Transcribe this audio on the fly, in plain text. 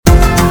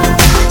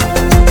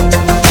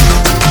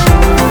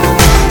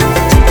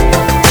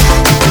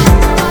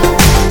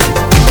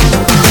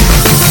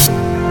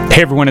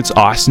Hey everyone, it's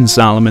Austin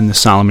Solomon, the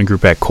Solomon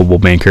Group at Coldwell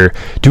Banker,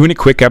 doing a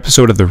quick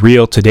episode of The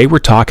Real. Today we're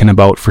talking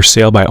about for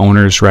sale by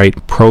owners, right?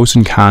 Pros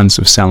and cons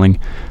of selling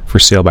for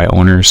sale by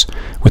owners.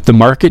 With the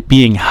market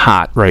being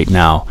hot right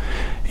now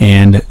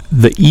and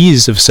the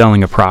ease of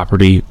selling a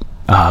property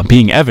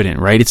being evident,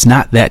 right? It's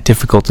not that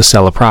difficult to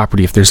sell a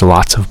property if there's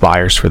lots of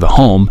buyers for the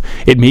home.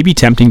 It may be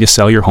tempting to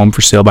sell your home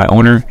for sale by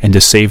owner and to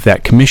save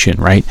that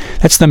commission, right?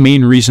 That's the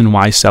main reason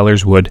why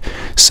sellers would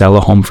sell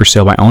a home for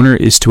sale by owner,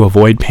 is to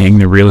avoid paying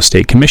the real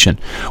estate commission,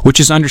 which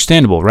is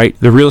understandable, right?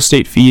 The real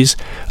estate fees,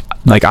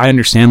 like I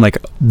understand, like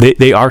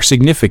they are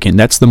significant.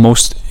 That's the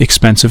most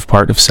expensive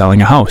part of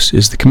selling a house,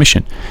 is the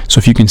commission. So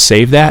if you can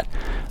save that,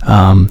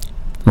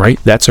 right,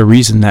 that's a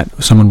reason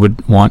that someone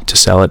would want to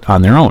sell it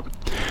on their own.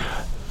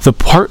 The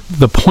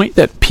point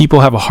that people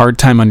have a hard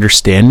time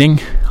understanding,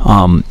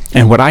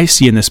 and what I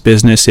see in this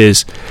business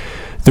is,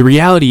 the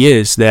reality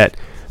is that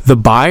the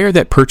buyer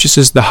that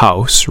purchases the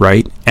house,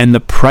 right, and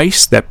the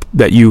price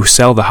that you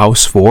sell the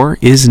house for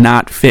is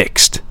not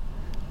fixed,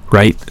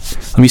 right?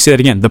 Let me say that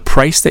again. The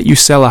price that you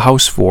sell a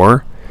house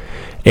for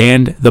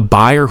and the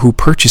buyer who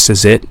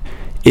purchases it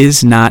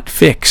is not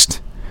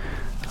fixed.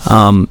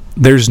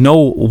 There's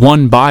no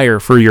one buyer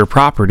for your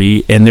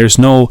property, and there's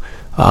no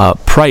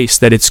price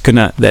that it's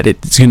gonna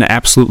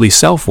absolutely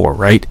sell for,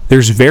 right?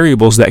 There's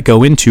variables that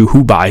go into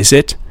who buys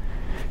it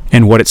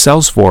and what it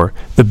sells for.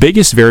 The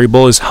biggest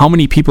variable is how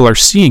many people are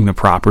seeing the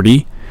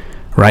property,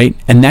 right?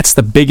 And that's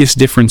the biggest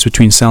difference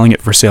between selling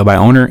it for sale by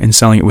owner and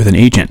selling it with an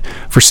agent.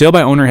 For sale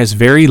by owner has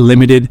very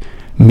limited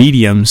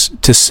mediums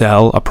to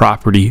sell a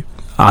property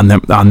on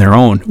their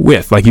own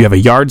with. Like, you have a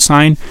yard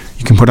sign,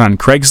 you can put on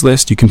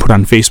Craigslist, you can put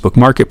on Facebook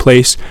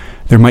Marketplace.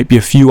 There might be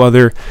a few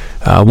other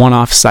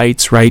one-off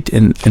sites, right,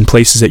 and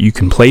places that you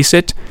can place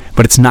it,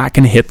 but it's not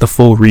going to hit the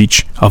full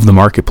reach of the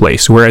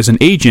marketplace. Whereas an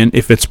agent,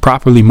 if it's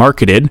properly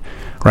marketed,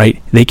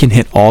 right, they can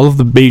hit all of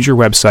the major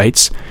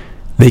websites.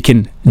 They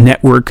can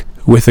network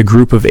with a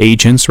group of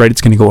agents, right?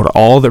 It's going to go to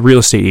all the real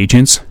estate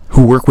agents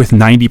who work with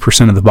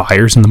 90% of the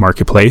buyers in the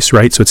marketplace,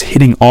 right? So it's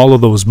hitting all of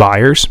those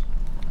buyers.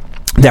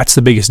 That's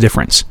the biggest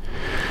difference.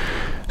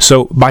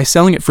 So by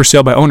selling it for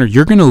sale by owner,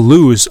 you're going to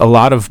lose a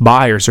lot of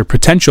buyers or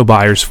potential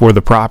buyers for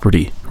the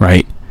property,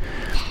 right?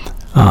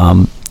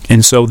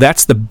 And so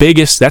that's the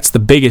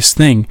biggest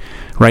thing,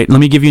 right? Let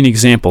me give you an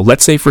example.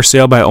 Let's say for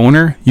sale by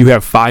owner, you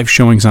have 5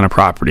 showings on a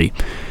property.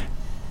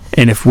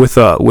 And if with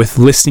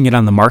listing it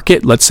on the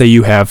market, let's say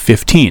you have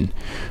 15,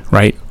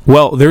 right?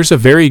 Well, there's a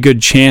very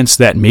good chance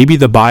that maybe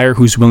the buyer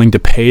who's willing to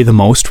pay the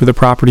most for the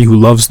property, who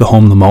loves the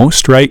home the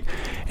most, right,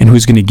 and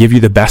who's going to give you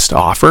the best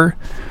offer,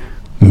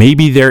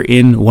 maybe they're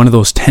in one of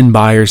those 10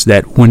 buyers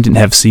that wouldn't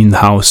have seen the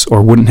house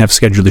or wouldn't have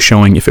scheduled the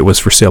showing if it was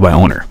for sale by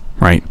owner,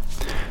 right?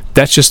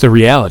 That's just the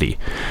reality.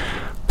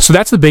 So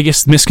that's the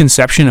biggest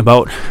misconception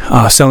about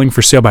selling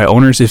for sale by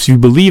owners. If you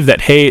believe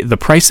that, hey, the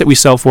price that we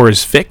sell for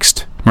is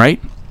fixed,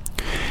 right,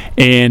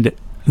 and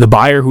the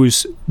buyer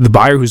who's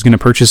going to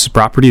purchase the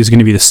property is going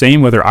to be the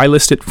same whether I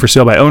list it for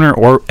sale by owner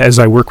or as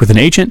I work with an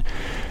agent,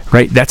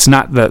 right? That's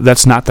not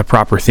the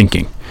proper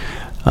thinking.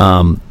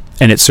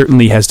 And it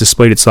certainly has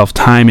displayed itself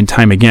time and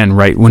time again,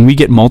 right? When we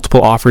get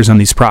multiple offers on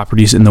these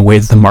properties in the way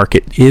that the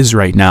market is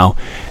right now,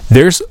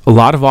 there's a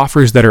lot of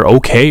offers that are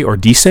okay or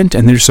decent,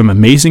 and there's some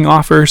amazing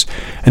offers,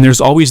 and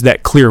there's always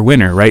that clear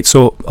winner, right?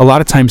 So a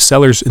lot of times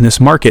sellers in this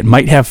market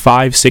might have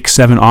 5, 6,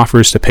 7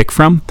 offers to pick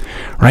from,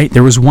 right?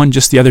 There was one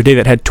just the other day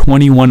that had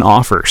 21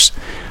 offers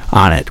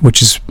on it,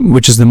 which is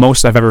the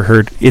most I've ever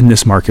heard in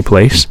this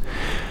marketplace.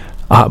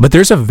 But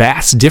there's a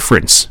vast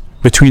difference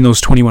between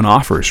those 21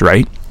 offers,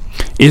 right?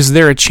 Is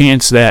there a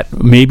chance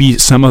that maybe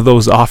some of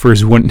those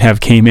offers wouldn't have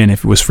came in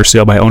if it was for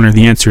sale by owner?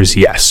 The answer is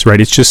yes, right?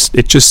 It's just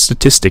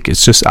statistic.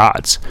 It's just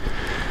odds.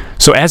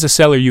 So as a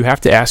seller, you have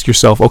to ask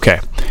yourself,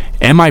 okay,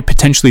 am I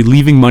potentially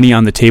leaving money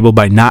on the table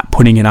by not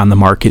putting it on the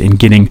market and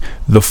getting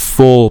the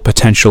full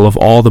potential of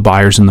all the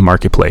buyers in the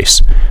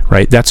marketplace,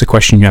 right? That's a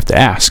question you have to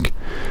ask.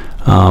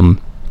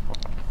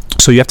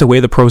 So you have to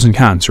weigh the pros and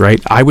cons,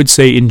 right? I would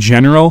say in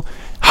general,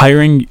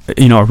 hiring,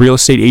 a real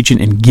estate agent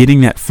and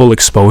getting that full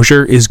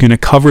exposure is going to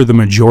cover the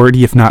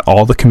majority, if not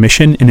all, the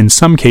commission. And in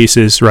some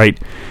cases, right,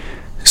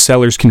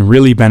 sellers can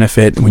really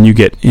benefit when you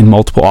get in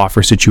multiple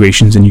offer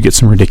situations and you get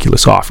some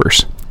ridiculous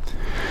offers.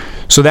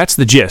 So that's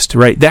the gist,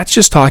 right? That's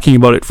just talking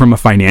about it from a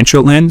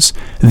financial lens.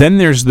 Then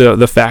there's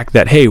the fact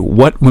that, hey,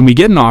 when we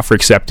get an offer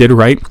accepted,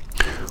 right,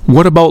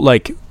 what about,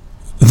 like,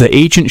 the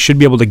agent should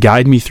be able to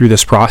guide me through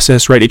this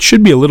process, right? It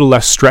should be a little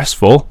less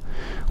stressful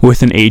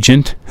with an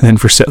agent than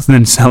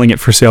selling it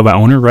for sale by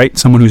owner, right?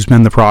 Someone who's been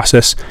in the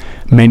process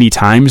many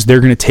times,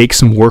 they're going to take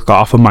some work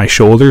off of my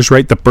shoulders,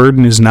 right? The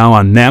burden is now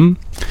on them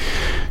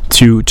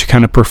to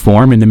kind of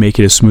perform and to make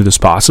it as smooth as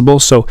possible.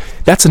 So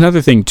that's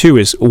another thing too,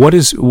 is what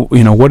is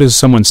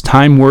someone's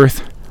time worth?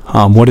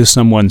 What is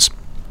someone's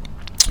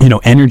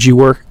energy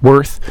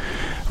worth,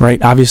 right?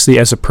 Obviously,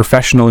 as a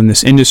professional in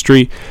this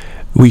industry,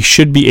 we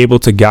should be able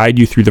to guide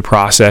you through the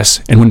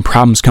process, and when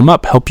problems come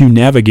up, help you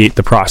navigate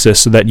the process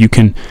so that you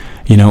can,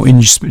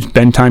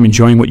 spend time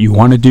enjoying what you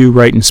want to do,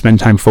 right, and spend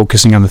time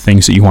focusing on the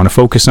things that you want to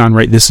focus on,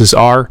 right? This is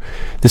our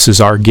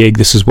gig.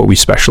 This is what we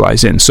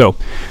specialize in. So,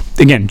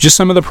 again, just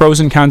some of the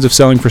pros and cons of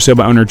selling for sale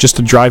by owner, just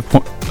to drive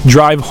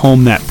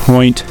home that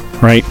point,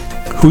 right?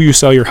 Who you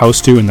sell your house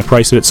to and the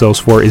price that it sells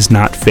for is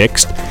not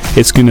fixed.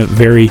 It's going to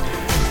vary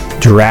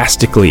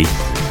drastically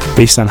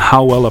based on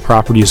how well a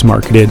property is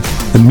marketed,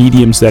 the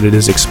mediums that it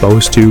is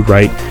exposed to,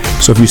 right?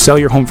 So if you sell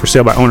your home for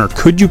sale by owner,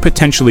 could you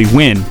potentially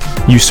win?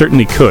 You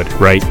certainly could,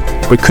 right?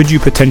 But could you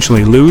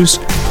potentially lose?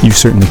 You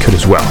certainly could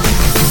as well.